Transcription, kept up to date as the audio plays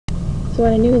So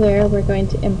on a new layer, we're going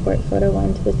to import photo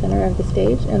 1 to the center of the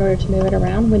stage. In order to move it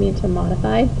around, we need to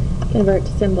modify, convert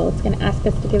to symbol. It's going to ask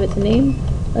us to give it a name.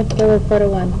 Let's go with photo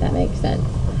 1. That makes sense.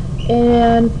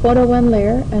 And photo 1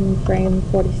 layer and frame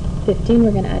 15,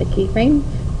 we're going to add a keyframe.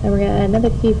 And we're going to add another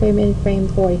keyframe in frame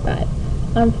 45.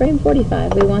 On frame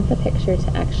 45, we want the picture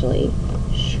to actually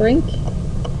shrink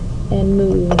and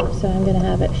move. So I'm going to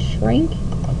have it shrink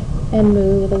and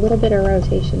move with a little bit of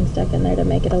rotation stuck in there to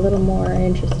make it a little more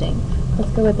interesting.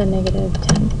 Let's go with a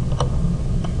 -10.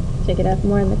 Take it up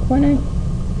more in the corner,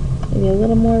 maybe a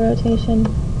little more rotation,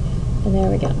 and there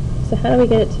we go. So how do we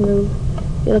get it to move?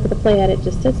 If you look at the playhead, it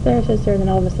just sits there, and then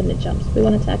all of a sudden it jumps. We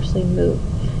want it to actually move.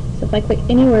 So if I click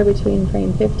anywhere between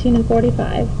frame 15 and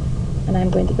 45, and I'm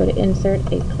going to go to insert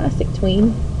a Classic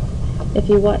Tween, if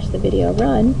you watch the video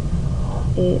run,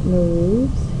 it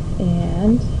moves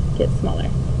and gets smaller.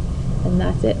 And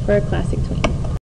that's it for a Classic Tween.